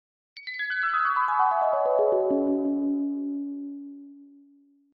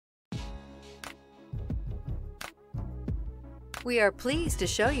We are pleased to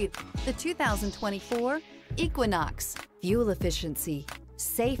show you the 2024 Equinox. Fuel efficiency,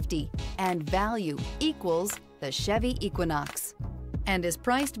 safety, and value equals the Chevy Equinox and is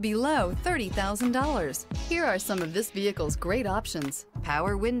priced below $30,000. Here are some of this vehicle's great options: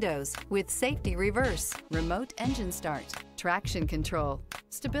 power windows with safety reverse, remote engine start, traction control,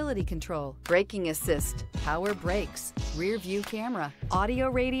 stability control, braking assist, power brakes, rear view camera,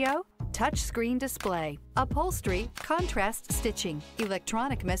 audio radio, touchscreen display, upholstery, contrast stitching,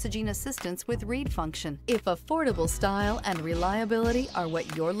 electronic messaging assistance with read function. If affordable style and reliability are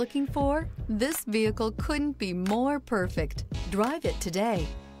what you're looking for, this vehicle couldn't be more perfect. Drive it today.